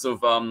places, lots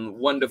of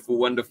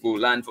wonderful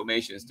land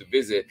formations to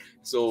visit.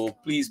 So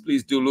please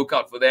do look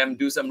out for them.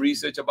 Do some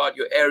research about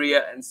your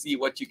area and see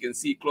what you can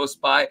see close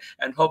by,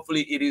 and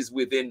hopefully it is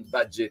within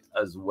budget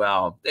as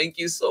well. Thank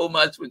you so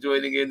much for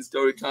joining in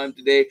Story Time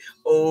today.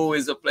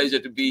 Always a pleasure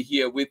to be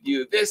here with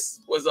you.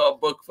 This was our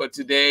book for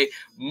today,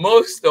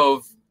 Most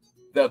of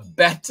the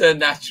Better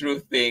Natural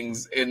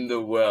Things in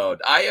the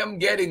World. I am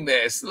getting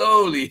there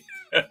slowly.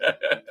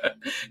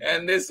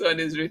 And this one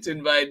is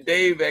written by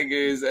Dave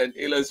Eggers and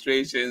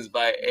illustrations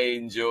by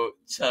Angel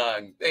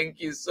Chang. Thank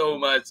you so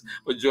much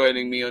for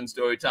joining me on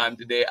Story Time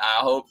today.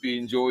 I hope you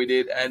enjoyed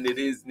it, and it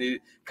is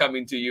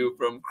coming to you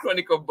from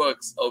Chronicle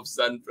Books of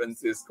San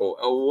Francisco.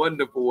 A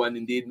wonderful one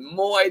indeed.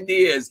 More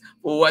ideas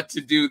for what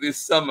to do this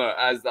summer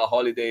as the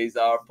holidays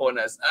are upon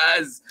us,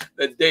 as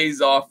the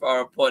days off are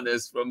upon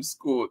us from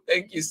school.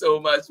 Thank you so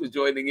much for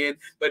joining in.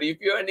 But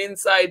if you're an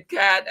inside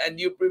cat and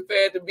you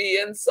prefer to be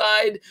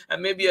inside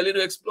and maybe a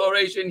little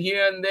exploration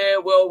here and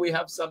there, well, we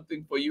have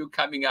something for you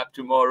coming up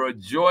tomorrow.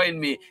 Join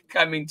me,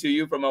 coming to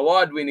you from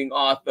award-winning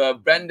author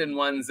Brandon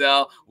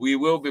Wanzel. We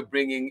will be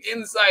bringing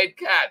Inside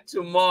Cat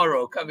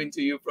tomorrow, coming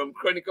to you from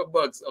Chronicle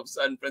Books of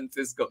San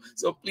Francisco.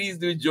 So please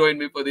do join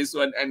me for this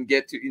one and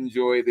get to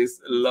enjoy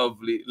this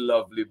lovely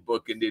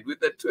book indeed,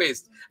 with a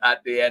twist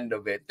at the end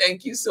of it.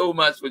 Thank you so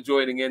much for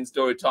joining in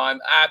Story Time.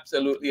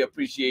 Absolutely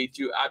appreciate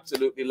you.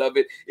 Absolutely love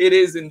it. It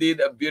is indeed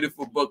a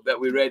beautiful book that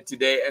we read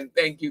today, and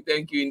thank you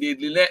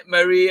indeed, Lynette,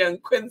 Marie,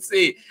 and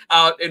Quincy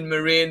out in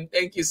Marin.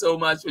 Thank you so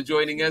much for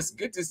joining us.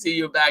 Good to see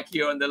you back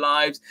here on the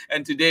lives.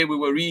 And today we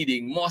were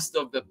reading Most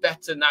of the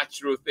Better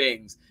Natural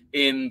Things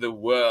in the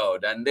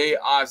World, and they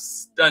are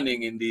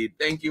stunning indeed.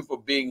 Thank you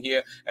for being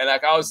here. And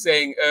like I was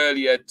saying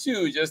earlier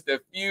too, just a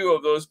few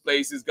of those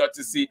places, got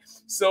to see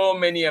so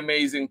many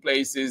amazing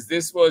places.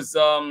 This was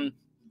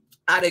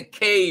at a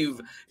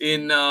cave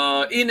in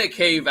a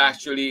cave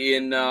actually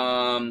in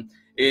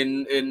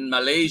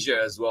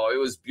Malaysia as well. It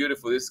was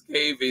beautiful. This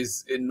cave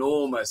is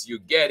enormous. You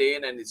get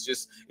in and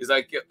it's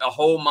like a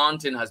whole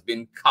mountain has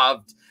been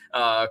carved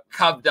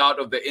out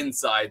of the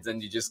insides,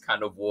 and you're just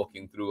kind of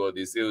walking through all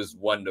this. It was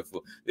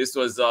wonderful. This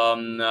was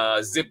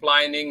zip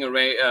lining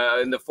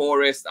in the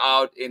forest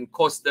out in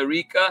Costa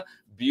Rica.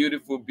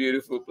 Beautiful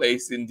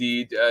place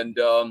indeed. And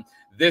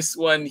this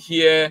one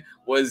here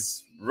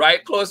was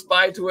right close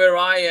by to where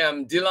I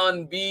am,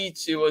 Dillon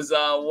Beach. It was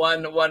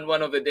one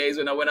of the days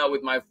when I went out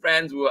with my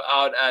friends. We were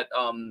out at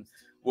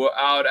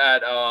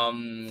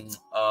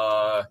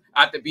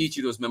the beach.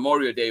 It was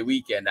Memorial Day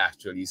weekend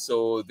actually.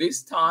 So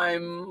this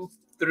time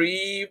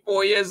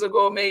 3-4 years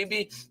ago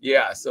maybe,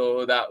 yeah,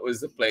 so that was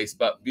the place.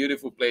 But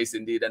beautiful place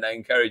indeed, and I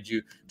encourage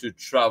you to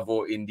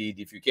travel indeed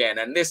if you can.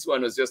 And this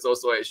one was just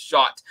also a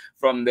shot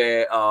from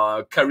the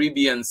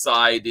Caribbean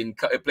side in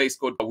a place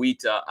called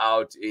Cahuita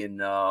out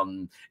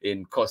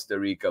in Costa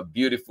Rica.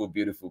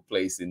 Beautiful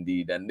place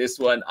indeed. And this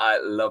one I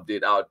loved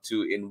it out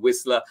too in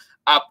Whistler,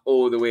 up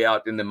all the way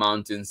out in the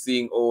mountains,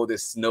 seeing all the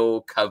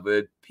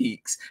snow-covered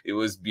peaks. It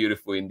was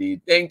beautiful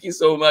indeed. Thank you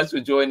so much for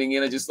joining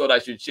in. I just thought I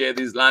should share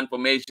these land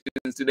formations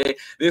today.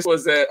 This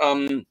was a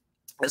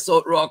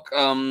salt rock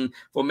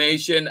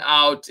formation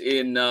out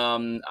in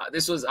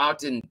this was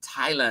out in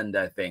Thailand,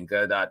 I think,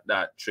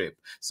 that trip.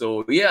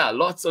 So yeah,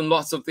 lots and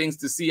lots of things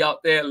to see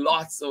out there,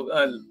 lots of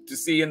to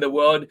see in the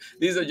world.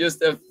 These are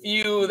just a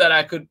few that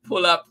I could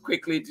pull up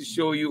quickly to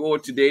show you all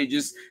today,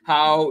 just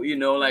how,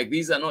 like,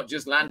 these are not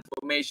just land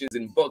formations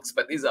in books,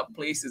 but these are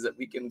places that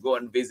we can go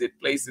and visit,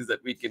 places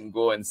that we can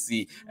go and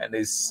see. And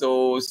there's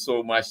so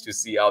much to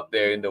see out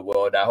there in the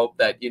world. I hope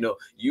that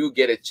you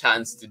get a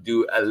chance to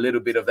do a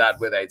little bit of that,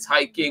 whether it's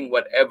hiking,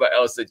 whatever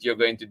else that you're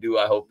going to do.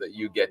 I hope that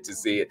you get to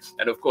see it.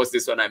 And of course,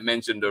 this one I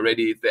mentioned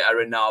already, the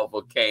Arenal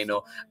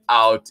volcano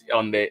out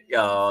on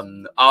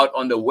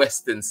the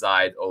western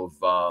side of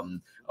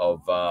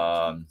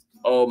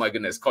oh my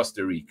goodness,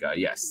 Costa Rica.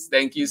 Yes.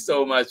 Thank you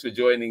so much for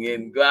joining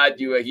in. Glad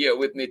you are here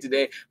with me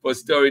today for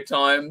Story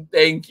Time.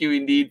 Thank you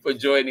indeed for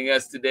joining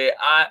us today.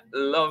 I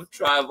love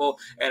travel,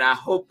 and I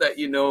hope that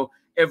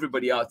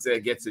everybody out there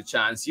gets a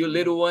chance. You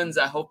little ones,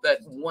 I hope that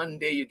one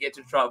day you get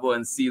to travel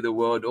and see the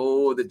world,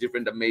 all the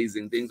different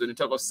amazing things. When you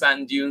talk of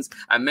sand dunes,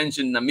 I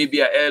mentioned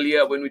Namibia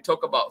earlier. When we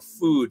talk about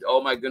food,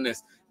 oh my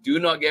goodness, do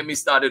not get me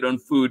started on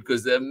food,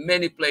 because there are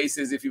many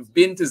places. If you've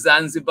been to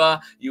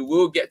Zanzibar, you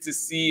will get to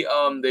see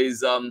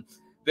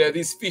there are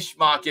these fish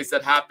markets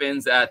that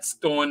happens at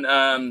Stone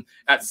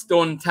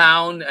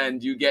Town,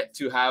 and you get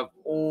to have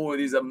all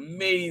these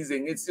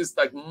amazing. It's just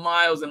like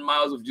miles and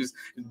miles of just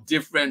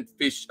different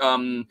fish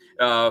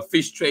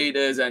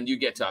traders, and you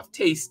get to have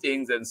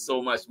tastings and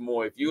so much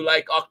more. If you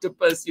like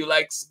octopus, you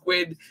like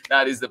squid,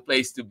 that is the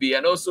place to be.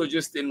 And also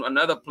just in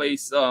another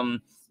place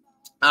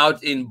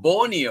out in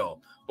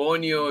Borneo,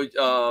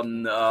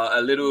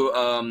 a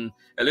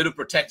little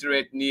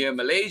protectorate near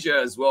Malaysia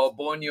as well.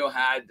 Borneo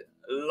had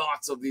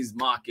lots of these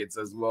markets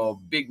as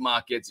well, big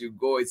markets. You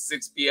go, it's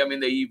 6 p.m.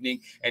 in the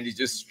evening, and it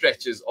just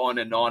stretches on,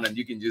 and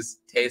you can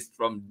just taste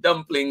from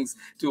dumplings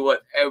to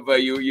whatever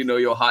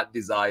your heart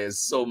desires.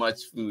 So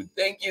much food.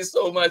 Thank you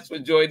so much for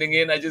joining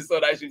in. I just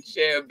thought I should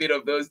share a bit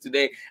of those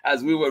today,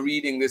 as we were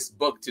reading this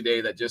book today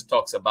that just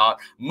talks about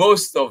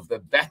most of the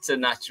better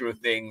natural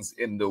things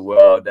in the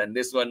world. And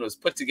this one was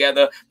put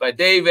together by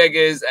Dave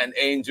Eggers and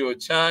Angel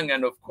Chang,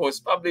 and of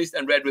course published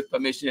and read with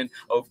permission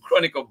of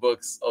Chronicle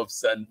Books of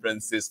San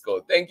Francisco.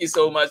 Thank you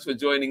so much for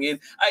joining in.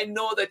 I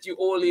know that you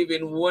all live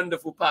in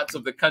wonderful parts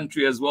of the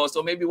country as well,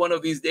 so maybe one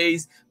of these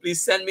days,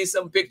 please send me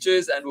some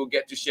pictures and we'll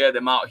get to share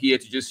them out here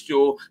to just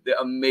show the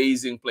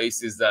amazing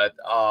places that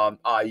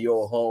are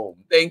your home.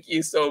 Thank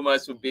you so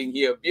much for being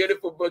here.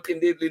 Beautiful book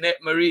indeed,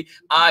 Lynette Marie.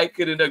 I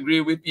couldn't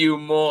agree with you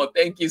more.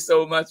 Thank you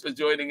so much for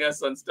joining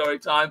us on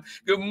Storytime.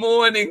 Good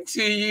morning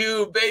to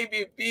you,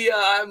 baby Pia.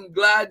 I'm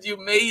glad you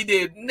made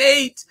it.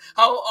 Nate,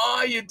 how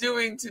are you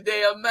doing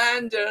today?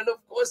 Amanda, and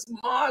of course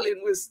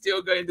Marlin, we're still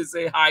going to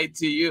say hi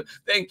to you.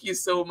 Thank you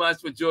so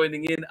much for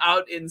joining in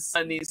out in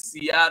sunny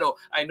Seattle.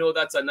 I know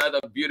that's another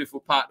beautiful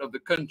part of the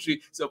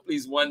country, so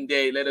please one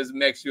day let us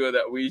make sure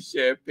that we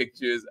share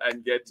pictures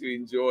and get to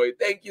enjoy.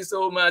 Thank you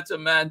so much,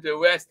 Amanda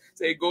West.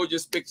 Say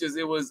gorgeous pictures.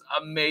 It was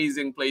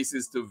amazing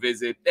places to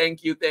visit.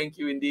 Thank you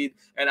indeed.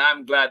 And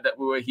I'm glad that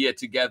we were here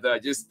together.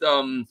 Just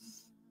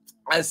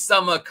as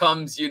summer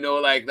comes,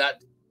 like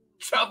that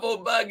travel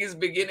bug is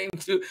beginning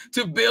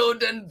to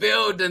build and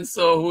build, and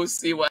so we'll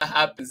see what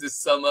happens this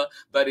summer.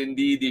 But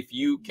indeed, if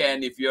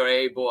you're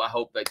able, I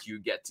hope that you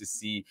get to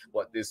see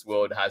what this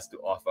world has to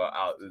offer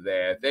out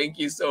there. Thank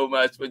you so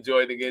much for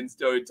joining in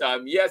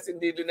Storytime. Yes,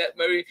 indeed, Lynette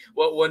Marie,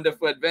 what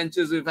wonderful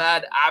adventures we've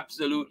had.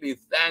 Absolutely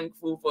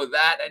thankful for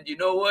that. And you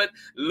know what?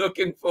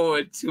 Looking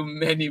forward to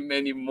many,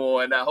 many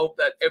more. And I hope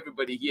that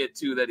everybody here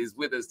too that is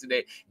with us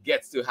today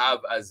gets to have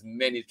as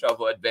many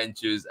travel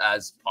adventures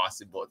as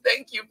possible.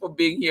 Thank you for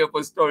being here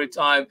for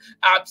Storytime.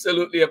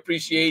 Absolutely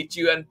appreciate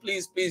you. And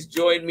please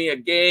join me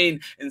again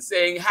in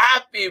saying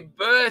happy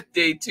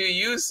birthday to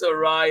you,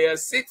 Soraya.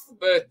 6th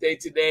birthday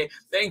today.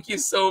 Thank you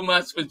so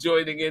much for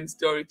joining in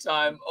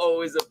Storytime.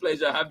 Always a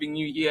pleasure having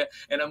you here.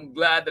 And I'm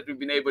glad that we've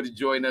been able to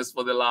join us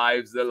for the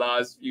lives the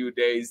last few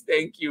days.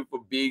 Thank you for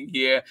being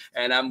here.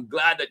 And I'm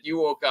glad that you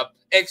woke up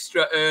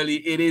extra early.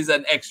 It is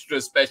an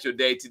extra special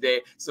day today,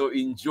 so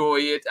enjoy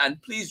it.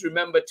 And please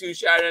remember too,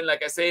 Sharon,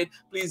 like I said,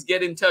 please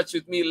get in touch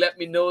with me. Let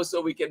me know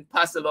so we can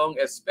pass along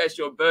a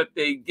special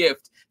birthday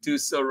gift to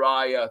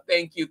Soraya.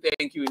 Thank you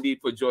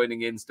indeed for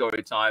joining in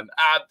Storytime.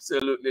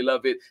 Absolutely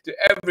love it. To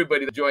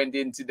everybody that joined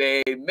in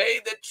today, may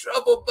the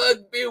trouble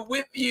bug be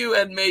with you,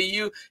 and may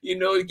you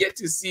get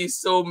to see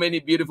so many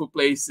beautiful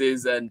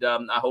places. And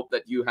I hope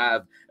that you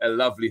have a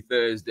lovely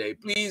Thursday.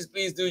 Please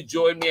do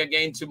join me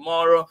again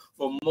tomorrow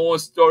for more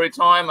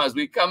Storytime as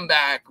we come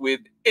back with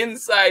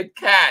Inside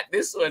Cat.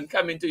 This one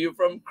coming to you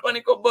from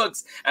Chronicle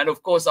Books, and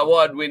of course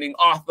award-winning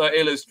author,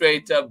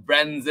 illustrator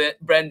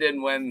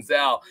Brendan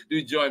Wenzel.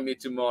 Do join me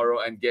tomorrow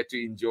and get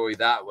to enjoy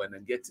that one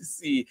and get to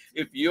see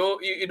if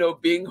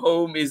being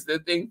home is the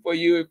thing for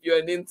you. If you're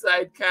an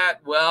Inside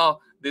Cat,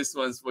 well, this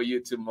one's for you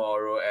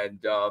tomorrow, and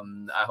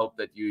I hope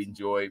that you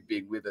enjoy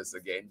being with us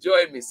again.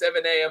 Join me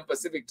 7 a.m.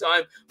 Pacific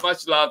time.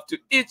 Much love to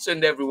each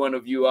and every one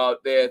of you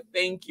out there.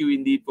 Thank you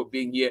indeed for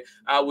being here.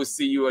 I will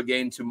see you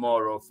again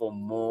tomorrow for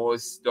more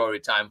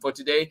Storytime. For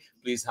today,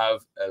 please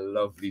have a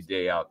lovely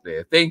day out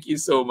there. Thank you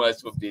so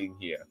much for being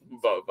here.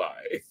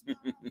 Bye-bye.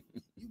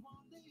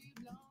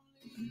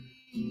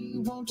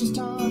 Won't you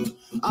start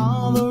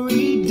all the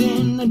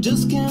reading? I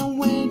just can't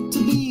wait to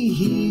be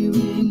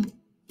hearing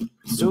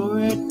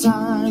Story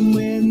time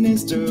with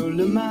Mr.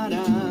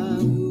 Lamada.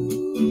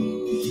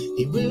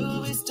 He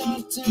will be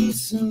starting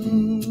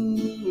soon.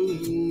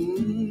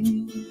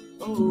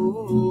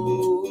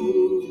 Oh,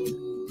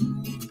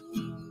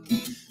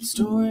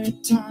 story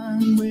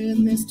time with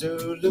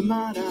Mr.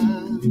 Lamada,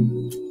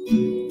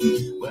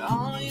 where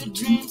all your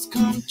dreams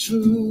come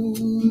true.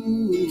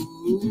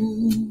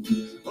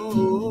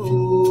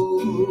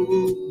 Oh,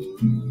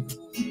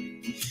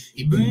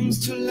 he brings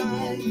to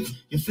life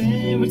your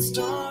favorite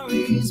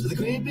stories with a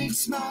great big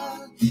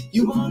smile.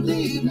 You won't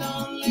leave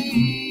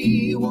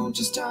lonely, won't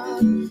you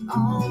start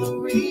all the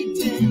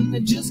reading? I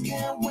just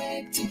can't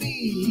wait to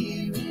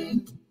be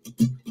hearing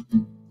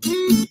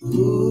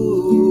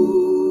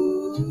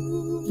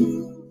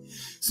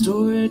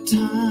Story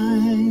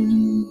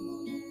time.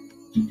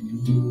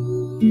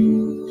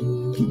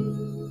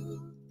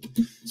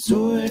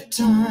 Story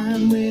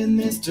time with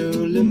Mr.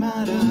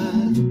 Lamada.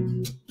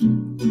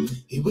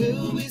 He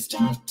will be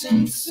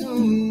starting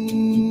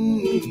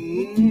soon.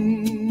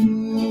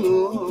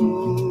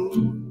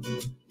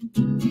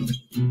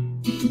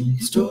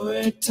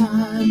 Story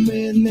time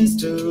with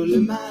Mr.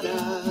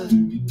 Lamada,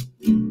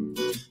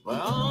 where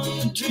all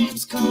your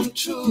dreams come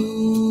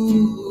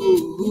true.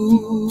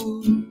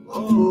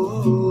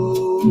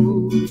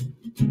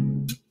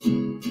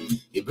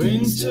 He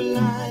brings to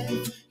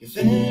life your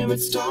favorite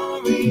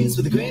stories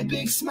with a great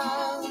big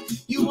smile.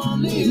 You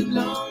won't live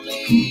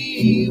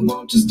lonely,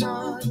 won't you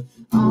start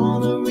all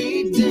the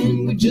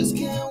reading? We just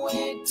can't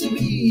wait to be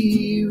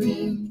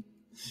hearing.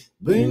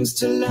 Brings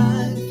to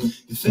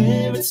life your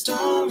favorite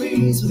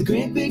stories with a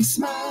great big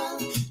smile.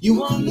 You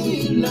won't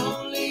live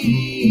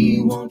lonely,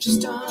 won't you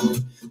start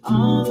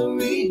all the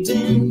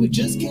reading? We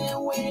just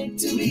can't wait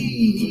to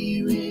be